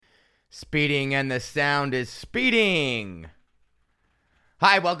Speeding and the sound is speeding.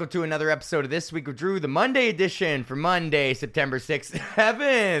 Hi, welcome to another episode of This Week with Drew, the Monday edition for Monday, September 6th,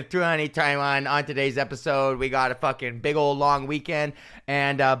 7th, 2021. On today's episode, we got a fucking big old long weekend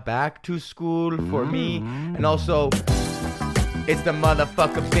and back to school for me. And also, it's the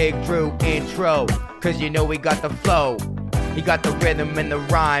motherfucker Big Drew intro, cause you know we got the flow. He got the rhythm and the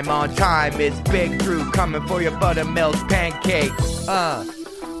rhyme on time. It's Big Drew coming for your buttermilk pancake.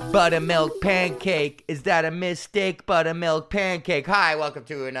 Buttermilk pancake. Is that a mistake? Buttermilk pancake. Hi, welcome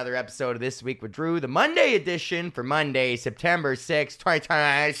to another episode of This Week with Drew, the Monday edition for Monday, September 6th,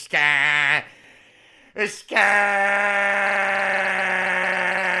 2020.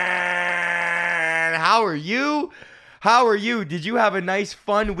 How are you? How are you? Did you have a nice,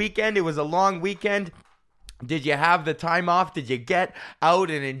 fun weekend? It was a long weekend. Did you have the time off? Did you get out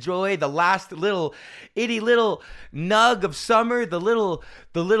and enjoy the last little nug of summer, the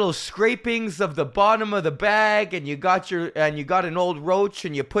little scrapings of the bottom of the bag, and you got an old roach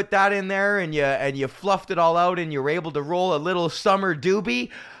and you put that in there and you fluffed it all out and you were able to roll a little summer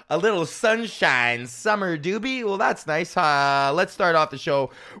doobie, a little sunshine summer doobie? Well, that's nice. Let's start off the show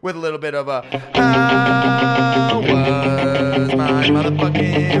with a little bit of a how was my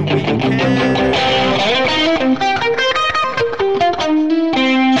motherfucking weekend?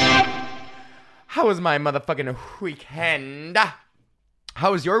 How was my motherfucking weekend?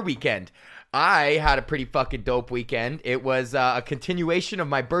 How was your weekend? I had a pretty fucking dope weekend. It was a continuation of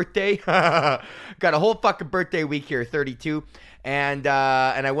my birthday. Got a whole fucking birthday week here, 32. And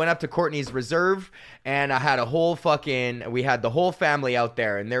I went up to Courtney's Reserve, and I had we had the whole family out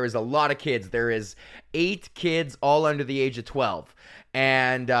there, and there is a lot of kids. There is 8 kids, all under the age of 12.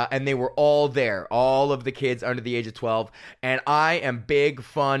 And they were all there, all of the kids under the age of 12. And I am big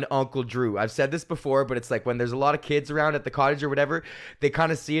fun Uncle Drew. I've said this before, but it's like when there's a lot of kids around at the cottage or whatever, they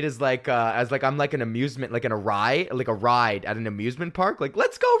kind of see it as like I'm like an amusement, like a ride at an amusement park. Like,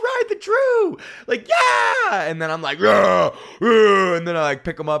 let's go ride the Drew. Like, yeah. And then I'm like, yeah, yeah. And then I like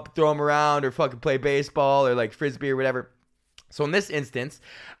pick them up, throw them around, or fucking play baseball or like frisbee or whatever. So in this instance,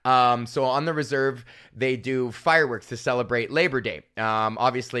 so on the reserve, they do fireworks to celebrate Labor Day.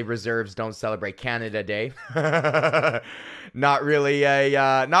 Obviously, reserves don't celebrate Canada Day. Not really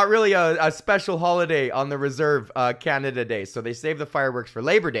a special holiday on the reserve, Canada Day. So they save the fireworks for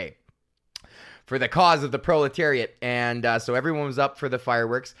Labor Day, for the cause of the proletariat. And so everyone was up for the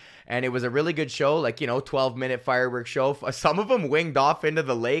fireworks, and it was a really good show, like, 12-minute fireworks show. Some of them winged off into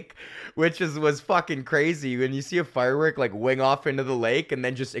the lake, which was fucking crazy. When you see a firework like wing off into the lake and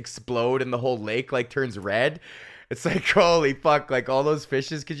then just explode and the whole lake like turns red, it's like, holy fuck, like all those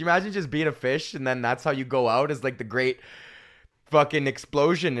fishes. Could you imagine just being a fish and then that's how you go out, as like the great fucking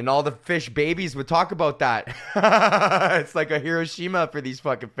explosion, and all the fish babies would talk about that. It's like a Hiroshima for these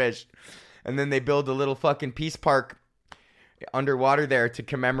fucking fish. And then they build a little fucking peace park underwater there to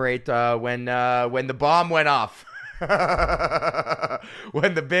commemorate when the bomb went off.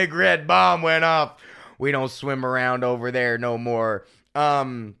 When the big red bomb went off. We don't swim around over there no more.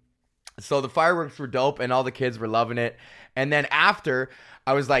 So the fireworks were dope, and all the kids were loving it. And then after,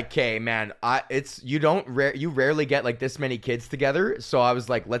 I was like, okay, man, you rarely get like this many kids together. So I was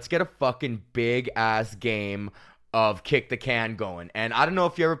like, let's get a fucking big ass game of Kick the Can going. And I don't know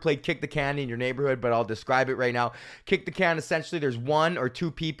if you ever played Kick the Can in your neighborhood, but I'll describe it right now. Kick the Can, essentially, there's 1 or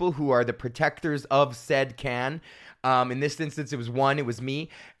 2 people who are the protectors of said can. In this instance, it was me.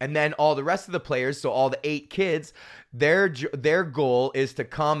 And then all the rest of the players, so all the 8 kids, their goal is to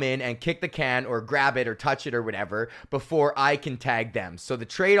come in and kick the can or grab it or touch it or whatever before I can tag them. So the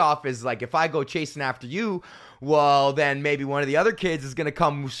trade-off is like, if I go chasing after you, well, then maybe one of the other kids is going to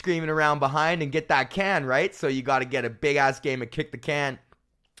come screaming around behind and get that can, right? So you got to get a big-ass game of Kick the Can.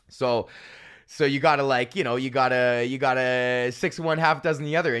 So you gotta you gotta 6 of one, half dozen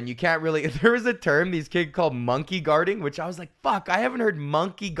the other, and you can't really. There was a term these kids called monkey guarding, which I was like, fuck, I haven't heard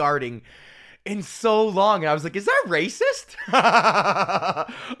monkey guarding in so long, and I was like, is that racist?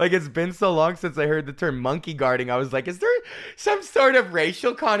 Like, it's been so long since I heard the term monkey guarding. I was like, is there some sort of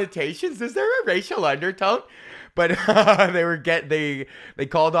racial connotations? Is there a racial undertone? But they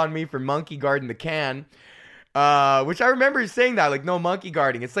called on me for monkey guarding the can. Which I remember saying that, like, no monkey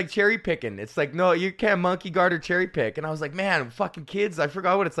guarding. It's like cherry picking. It's like, no, you can't monkey guard or cherry pick. And I was like, man, fucking kids, I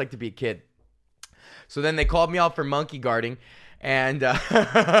forgot what it's like to be a kid. So then they called me out for monkey guarding. And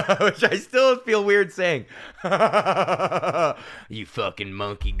which I still feel weird saying. You fucking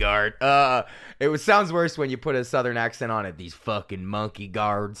monkey guard. Sounds worse when you put a southern accent on it. These fucking monkey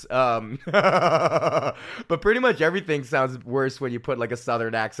guards. But pretty much everything sounds worse when you put like a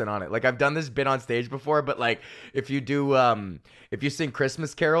southern accent on it. Like I've done this bit on stage before, but like if you sing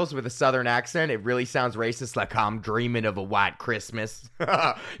Christmas carols with a southern accent, it really sounds racist. Like I'm dreaming of a white Christmas.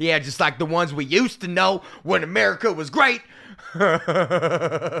 Yeah, just like the ones we used to know when America was great.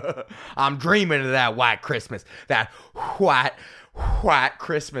 I'm dreaming of that white Christmas. That white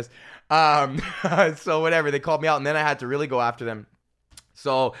Christmas. So whatever, they called me out, and then I had to really go after them.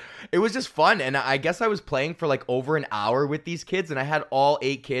 So it was just fun, and I guess I was playing for like over an hour with these kids, and I had all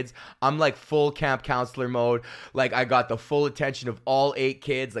 8 kids. I'm like full camp counselor mode. Like I got the full attention of all 8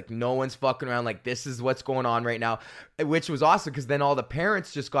 kids. Like no one's fucking around. Like this is what's going on right now, which was awesome because then all the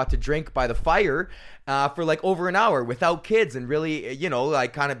parents just got to drink by the fire for like over an hour without kids, and really, you know,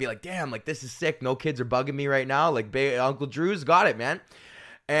 like kind of be like, damn, like this is sick. No kids are bugging me right now. Like Uncle Drew's got it, man.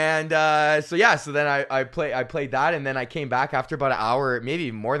 And so then I played that, and then I came back after about an hour,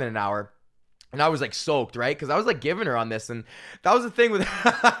 maybe more than an hour, and I was like soaked, right? Because I was like giving her on this, and that was the thing with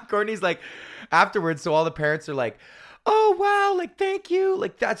Courtney's like afterwards. So all the parents are like, "Oh wow, like thank you,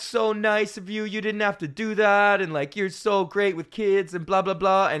 like that's so nice of you. You didn't have to do that, and like you're so great with kids and blah blah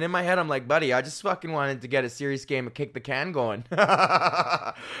blah." And in my head, I'm like, "Buddy, I just fucking wanted to get a serious game of kick the can going."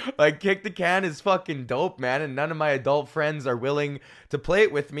 Like kick the can is fucking dope, man, and none of my adult friends are willing to play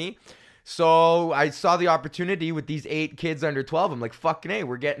it with me. So I saw the opportunity with these 8 kids under 12. I'm like, fucking A,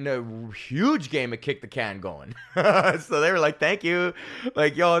 we're getting a huge game of kick the can going. So they were like, thank you.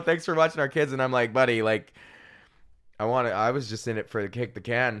 Like, yo, thanks for watching our kids. And I'm like, buddy, like, I was just in it for the kick the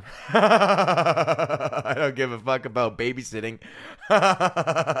can. I don't give a fuck about babysitting.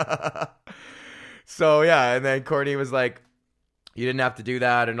 So yeah, and then Courtney was like, you didn't have to do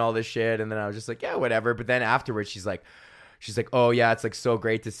that and all this shit. And then I was just like, yeah, whatever. But then afterwards, she's like, oh yeah, it's like so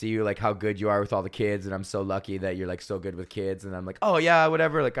great to see you, like how good you are with all the kids, and I'm so lucky that you're like so good with kids. And I'm like, oh yeah,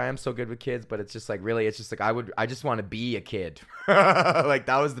 whatever, like I am so good with kids, but it's just like really, it's just like I just want to be a kid. Like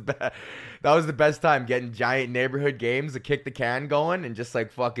that was the best time, getting giant neighborhood games to kick the can going, and just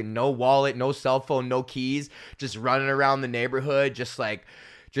like fucking no wallet, no cell phone, no keys, just running around the neighborhood, just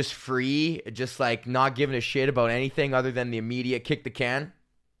free, just like not giving a shit about anything other than the immediate kick the can.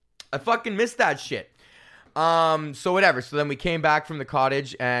 I fucking miss that shit. So whatever. So then we came back from the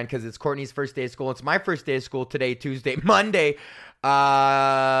cottage, and cause it's Courtney's first day of school. It's my first day of school today, Tuesday, Monday.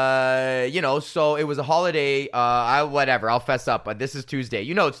 You know, so it was a holiday. I'll fess up, but this is Tuesday.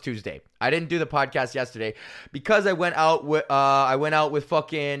 You know, it's Tuesday. I didn't do the podcast yesterday because I went out with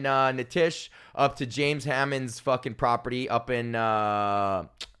fucking, Natish up to James Hammond's fucking property up in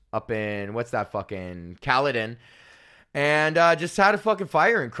what's that fucking Caledon. And just had a fucking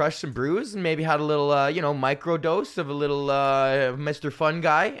fire and crushed some brews, and maybe had a little, micro dose of a little Mr. Fun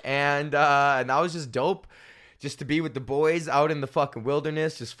Guy. And that was just dope, just to be with the boys out in the fucking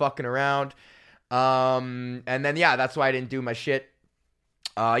wilderness, just fucking around. And then, yeah, that's why I didn't do my shit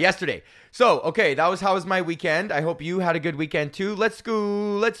yesterday. So, okay, how was my weekend? I hope you had a good weekend too. What are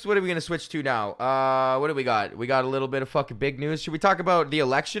we going to switch to now? What do we got? We got a little bit of fucking big news. Should we talk about the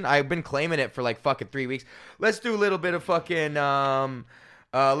election? I've been claiming it for like fucking 3 weeks. Let's do a little bit of fucking,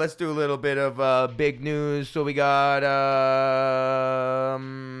 big news. So we got,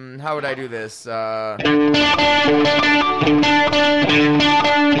 how would I do this?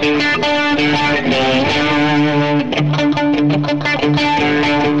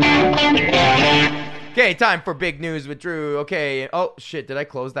 Okay, time for big news with Drew. Okay. Oh, shit. Did I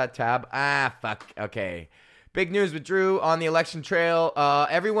close that tab? Ah, fuck. Okay. Big news with Drew on the election trail.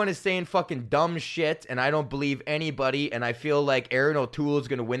 Everyone is saying fucking dumb shit, and I don't believe anybody, and I feel like Aaron O'Toole is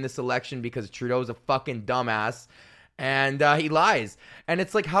going to win this election because Trudeau's a fucking dumbass, and he lies. And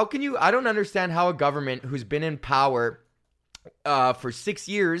it's like, how can you... I don't understand how a government who's been in power for 6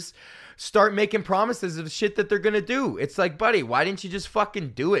 years start making promises of shit that they're gonna do. It's like, buddy, why didn't you just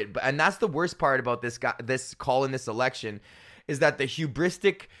fucking do it? And that's the worst part about this call in this election, is that the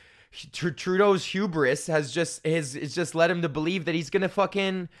hubristic Trudeau's hubris has just led him to believe that he's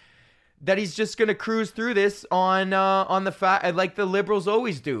just gonna cruise through this on the fact, like the Liberals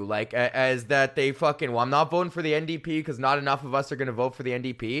always do, like as that they fucking, well, I'm not voting for the NDP because not enough of us are gonna vote for the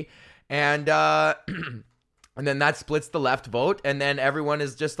NDP, and and then that splits the left vote, and then everyone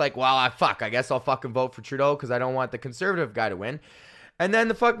is just like, well, I guess I'll fucking vote for Trudeau because I don't want the conservative guy to win. And then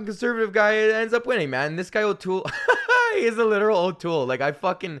the fucking conservative guy ends up winning, man. This guy O'Toole, he is a literal O'Toole. Like,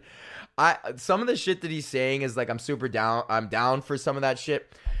 some of the shit that he's saying is like, I'm down for some of that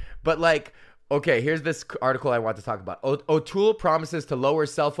shit. But like, Okay, here's this article I want to talk about. O'Toole promises to lower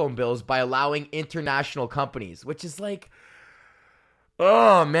cell phone bills by allowing international companies, which is like,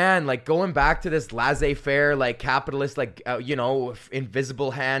 oh man, like going back to this laissez-faire, like capitalist, like,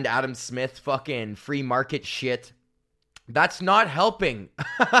 invisible hand, Adam Smith, fucking free market shit. That's not helping.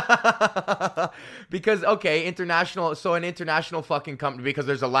 Because, okay, an international fucking company, because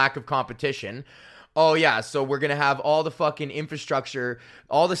there's a lack of competition. Oh, yeah, so we're going to have all the fucking infrastructure,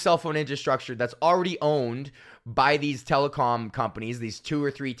 all the cell phone infrastructure that's already owned by these telecom companies. These 2 or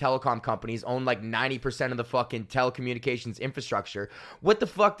 3 telecom companies own like 90% of the fucking telecommunications infrastructure. What the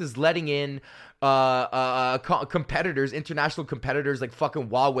fuck does letting in competitors, international competitors like fucking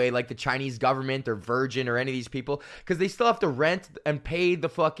Huawei, like the Chinese government or Virgin or any of these people, because they still have to rent and pay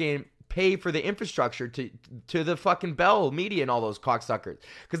for the infrastructure to the fucking Bell Media and all those cocksuckers,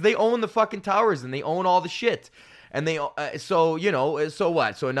 because they own the fucking towers and they own all the shit. And they so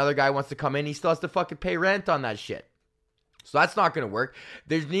what? So another guy wants to come in, he still has to fucking pay rent on that shit. So that's not gonna work.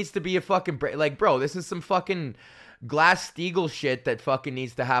 There needs to be a fucking like, bro, this is some fucking Glass-Steagall shit that fucking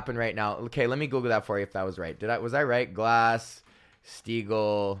needs to happen right now. Okay, let me Google that for you if that was right. Was I right?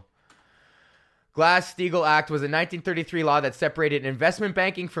 Glass-Steagall Act was a 1933 law that separated investment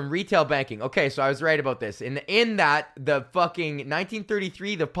banking from retail banking. Okay, so I was right about this. In that, the fucking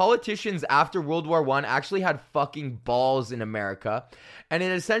 1933, the politicians after World War I actually had fucking balls in America. And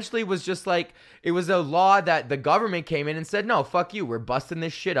it essentially was just like, it was a law that the government came in and said, no, fuck you. We're busting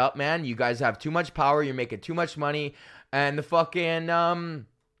this shit up, man. You guys have too much power. You're making too much money. And the fucking, and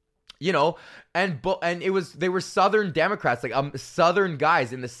they were Southern Democrats, like Southern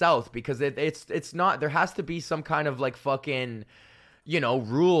guys in the South, because it's not, there has to be some kind of like fucking,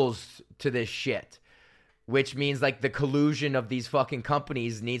 rules to this shit, which means like the collusion of these fucking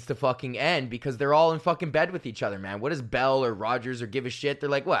companies needs to fucking end, because they're all in fucking bed with each other, man. What does Bell or Rogers or give a shit? They're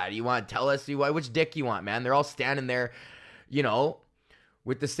like, what do you want to tell us? Which dick you want, man? They're all standing there,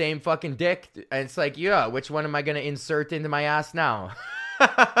 with the same fucking dick, and it's like, yeah, which one am I gonna insert into my ass now?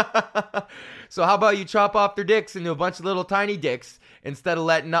 So how about you chop off their dicks into a bunch of little tiny dicks instead of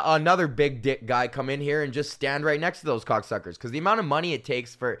letting another big dick guy come in here and just stand right next to those cocksuckers? Because the amount of money it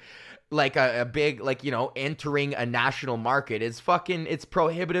takes for like a big, like, entering a national market is fucking, it's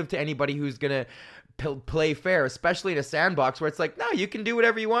prohibitive to anybody who's gonna play fair, especially in a sandbox where it's like, no, you can do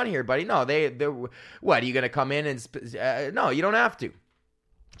whatever you want here, buddy. No, they're what, are you gonna come in and no, you don't have to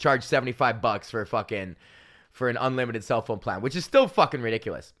charge $75 for an unlimited cell phone plan, which is still fucking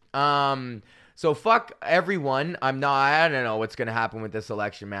ridiculous. So fuck everyone. I don't know what's gonna happen with this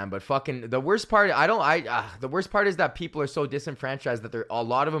election, man. But fucking the worst part, the worst part is that people are so disenfranchised that a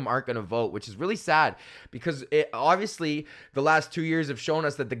lot of them aren't gonna vote, which is really sad, because obviously the last 2 years have shown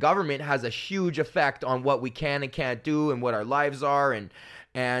us that the government has a huge effect on what we can and can't do and what our lives are.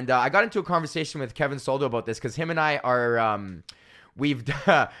 And I got into a conversation with Kevin Soldo about this, because him and I are we've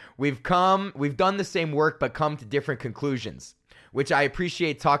done the same work but come to different conclusions, which I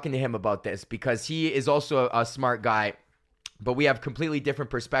appreciate talking to him about this, because he is also a smart guy, but we have completely different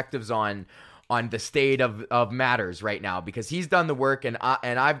perspectives on the state of matters right now, because he's done the work and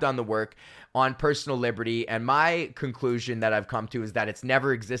I've done the work on personal liberty. And my conclusion that I've come to is that it's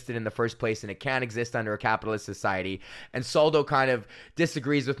never existed in the first place, and it can't exist under a capitalist society. And Soldo kind of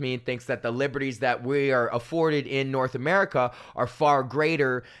disagrees with me and thinks that the liberties that we are afforded in North America are far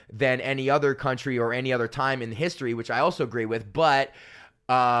greater than any other country or any other time in history, which I also agree with. But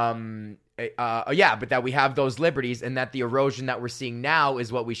but that we have those liberties, and that the erosion that we're seeing now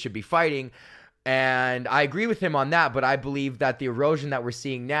is what we should be fighting. And I agree with him on that, but I believe that the erosion that we're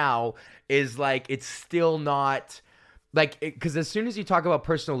seeing now is like, it's still not like, because as soon as you talk about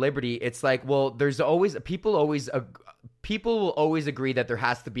personal liberty, it's like, well, people will always agree that there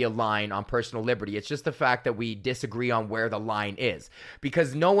has to be a line on personal liberty. It's just the fact that we disagree on where the line is,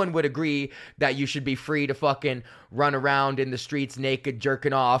 because no one would agree that you should be free to fucking run around in the streets naked,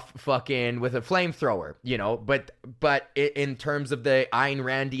 jerking off fucking with a flamethrower, but in terms of the Ayn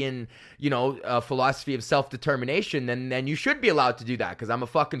Randian, philosophy of self-determination, then you should be allowed to do that, because I'm a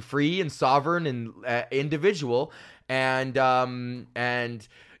fucking free and sovereign and individual, and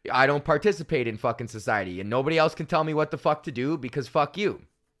I don't participate in fucking society, and nobody else can tell me what the fuck to do, because fuck you.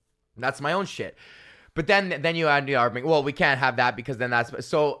 That's my own shit. But then you add the argument, well, we can't have that, because then that's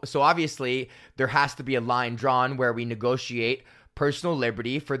so obviously there has to be a line drawn where we negotiate personal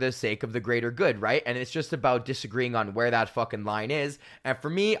liberty for the sake of the greater good, right? And it's just about disagreeing on where that fucking line is. And for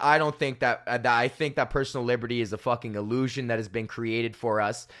me, I don't think that I think that personal liberty is a fucking illusion that has been created for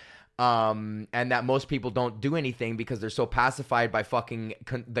us. And that most people don't do anything because they're so pacified by fucking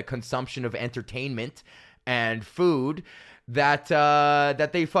the consumption of entertainment and food that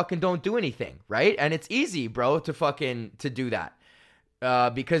they fucking don't do anything, right? And it's easy, bro, to do that.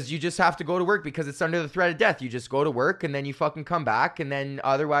 Because you just have to go to work because it's under the threat of death. You just go to work and then you fucking come back, and then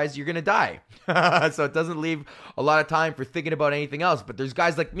otherwise you're gonna die. So it doesn't leave a lot of time for thinking about anything else. But there's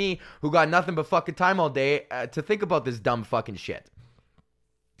guys like me who got nothing but fucking time all day to think about this dumb fucking shit.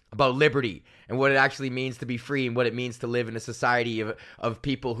 About liberty and what it actually means to be free and what it means to live in a society of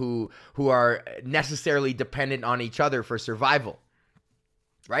people who are necessarily dependent on each other for survival.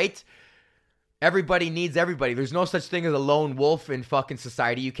 Right? Everybody needs everybody. There's no such thing as a lone wolf in fucking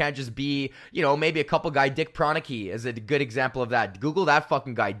society. You can't just be, maybe a couple guy. Dick Proenneke is a good example of that. Google that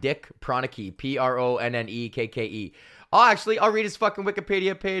fucking guy, Dick Proenneke, Proennekke. I'll read his fucking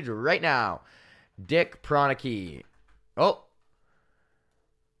Wikipedia page right now. Dick Proenneke. Oh,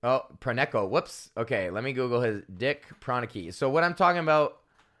 Proenneke. Whoops. Okay, let me Google his Dick Proenneke. So what I'm talking about.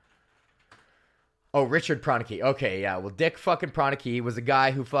 Oh, Richard Proenneke. Okay, yeah. Well, Dick fucking Proenneke was a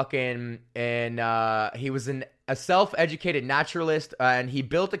guy who fucking, and he was a self-educated naturalist, and he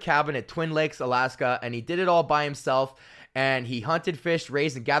built a cabin at Twin Lakes, Alaska, and he did it all by himself, and he hunted, fished,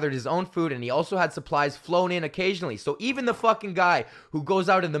 raised, and gathered his own food, and he also had supplies flown in occasionally. So even the fucking guy who goes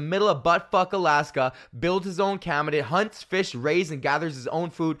out in the middle of buttfuck Alaska, builds his own cabin, hunts, fish, raises, and gathers his own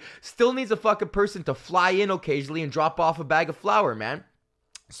food, still needs a fucking person to fly in occasionally and drop off a bag of flour, man.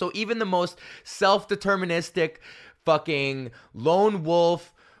 So even the most self-deterministic fucking lone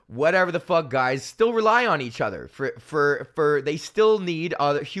wolf, whatever the fuck guys still rely on each other for they still need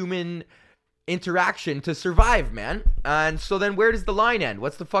other human interaction to survive, man. And so then where does the line end?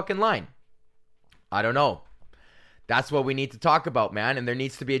 What's the fucking line? I don't know. That's what we need to talk about, man. And there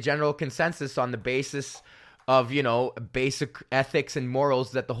needs to be a general consensus on the basis of, basic ethics and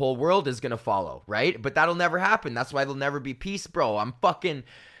morals that the whole world is going to follow, right? But that'll never happen. That's why there'll never be peace, bro. I'm fucking...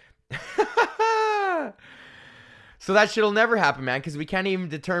 So that shit'll never happen, man, because we can't even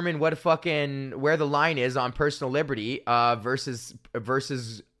determine where the line is on personal liberty versus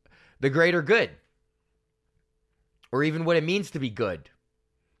the greater good. Or even what it means to be good.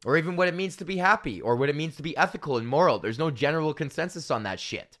 Or even what it means to be happy. Or what it means to be ethical and moral. There's no general consensus on that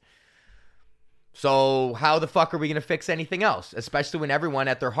shit. So how the fuck are we going to fix anything else? Especially when everyone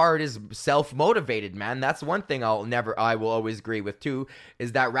at their heart is self-motivated, man. That's one thing I will always agree with too,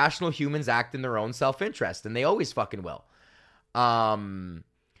 is that rational humans act in their own self-interest, and they always fucking will. And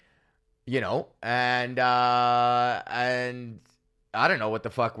I don't know what the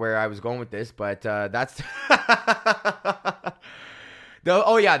fuck where I was going with this, but that's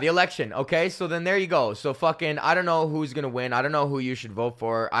the election. Okay, so then there you go. So fucking I don't know who's going to win. I don't know who you should vote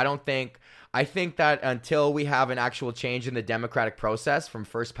for. I think that until we have an actual change in the democratic process from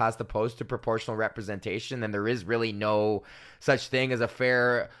first past the post to proportional representation, then there is really no such thing as a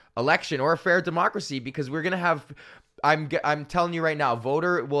fair election or a fair democracy, because we're going to have, I'm telling you right now,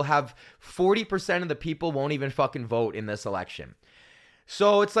 voter will have 40% of the people won't even fucking vote in this election.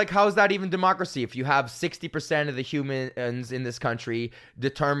 So it's like, how is that even democracy if you have 60% of the humans in this country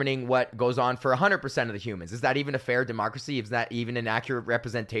determining what goes on for 100% of the humans? Is that even a fair democracy? Is that even an accurate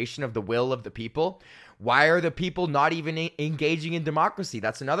representation of the will of the people? Why are the people not even engaging in democracy?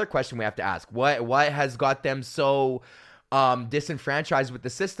 That's another question we have to ask. What has got them so disenfranchised with the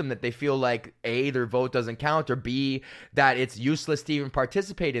system that they feel like A, their vote doesn't count, or B, that it's useless to even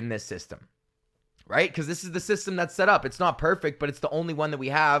participate in this system? Right? Because this is the system that's set up. It's not perfect, but it's the only one that we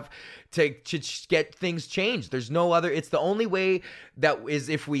have to get things changed. There's no other. It's the only way that is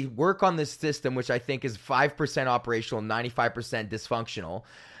if we work on this system, which I think is 5% operational, 95% dysfunctional.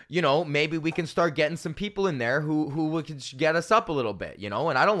 Maybe we can start getting some people in there who can get us up a little bit. And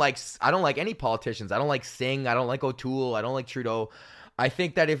I don't like any politicians. I don't like Singh. I don't like O'Toole. I don't like Trudeau. I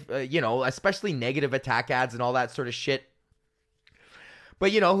think that if especially negative attack ads and all that sort of shit.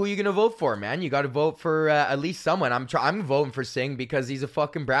 But who are you going to vote for, man? You got to vote for at least someone. I'm voting for Singh because he's a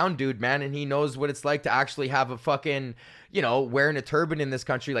fucking brown dude, man, and he knows what it's like to actually have a fucking, wearing a turban in this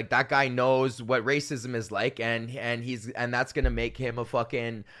country. Like, that guy knows what racism is like, and that's going to make him a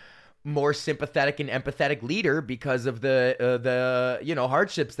fucking more sympathetic and empathetic leader because of the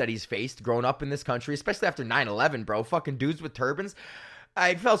hardships that he's faced growing up in this country, especially after 9/11, bro. Fucking dudes with turbans.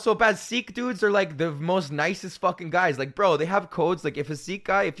 I felt so bad. Sikh dudes are like the most nicest fucking guys. Like, bro, they have codes. Like, if a Sikh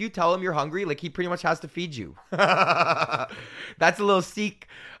guy, if you tell him you're hungry, like, he pretty much has to feed you. That's a little Sikh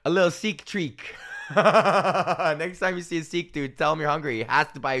treat. Next time you see a Sikh dude, tell him you're hungry. He has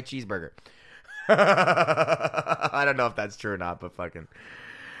to buy a cheeseburger. I don't know if that's true or not, but fucking.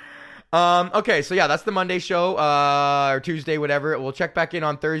 Okay, so yeah, that's the Monday show, or Tuesday, whatever. We'll check back in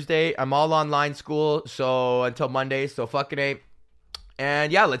on Thursday. I'm all online school, so until Monday, so fucking A.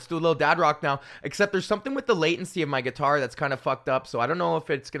 And yeah, let's do a little dad rock now. Except there's something with the latency of my guitar that's kind of fucked up. So I don't know if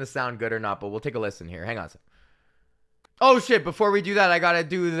it's going to sound good or not, but we'll take a listen here. Hang on a second. Oh shit, before we do that, I gotta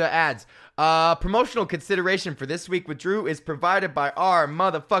do the ads. Promotional consideration for This Week with Drew is provided by our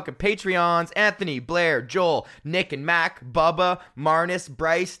motherfucking Patreons: Anthony, Blair, Joel, Nick and Mac, Bubba, Marnus,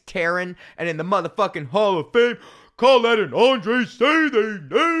 Bryce, Taryn, and in the motherfucking Hall of Fame, Colette and Andre, say their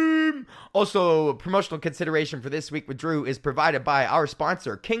name. Also, promotional consideration for This Week with Drew is provided by our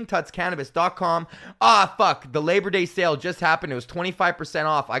sponsor, KingTutsCannabis.com. Fuck, the Labor Day sale just happened. It was 25%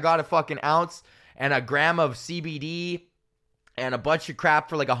 off. I got a fucking ounce and a gram of CBD and a bunch of crap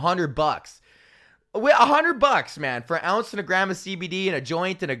for like $100. $100, man, for an ounce and a gram of CBD and a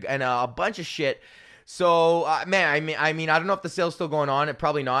joint and a bunch of shit. So, man, I mean, I don't know if the sale's still going on. It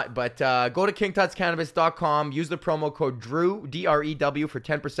probably not, but go to KingTutsCannabis.com. Use the promo code DREW, DREW, for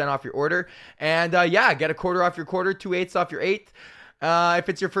 10% off your order. And yeah, get a quarter off your quarter, 2/8 off your eighth. If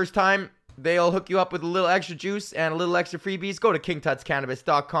it's your first time, they'll hook you up with a little extra juice and a little extra freebies. Go to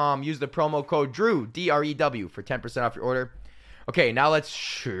KingTutsCannabis.com. Use the promo code DREW, DREW, for 10% off your order. Okay, now let's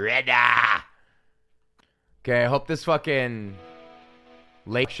shred. Okay, I hope this fucking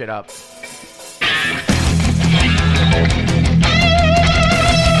late shit up.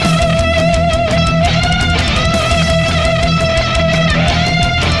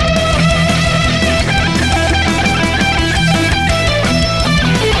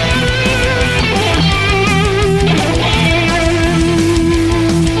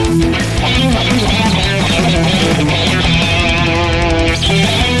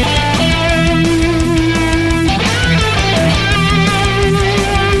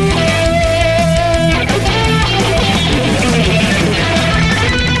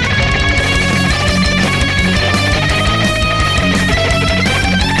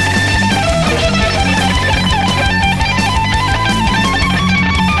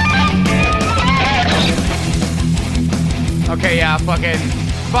 Okay, yeah,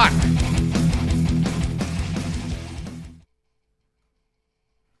 fuck.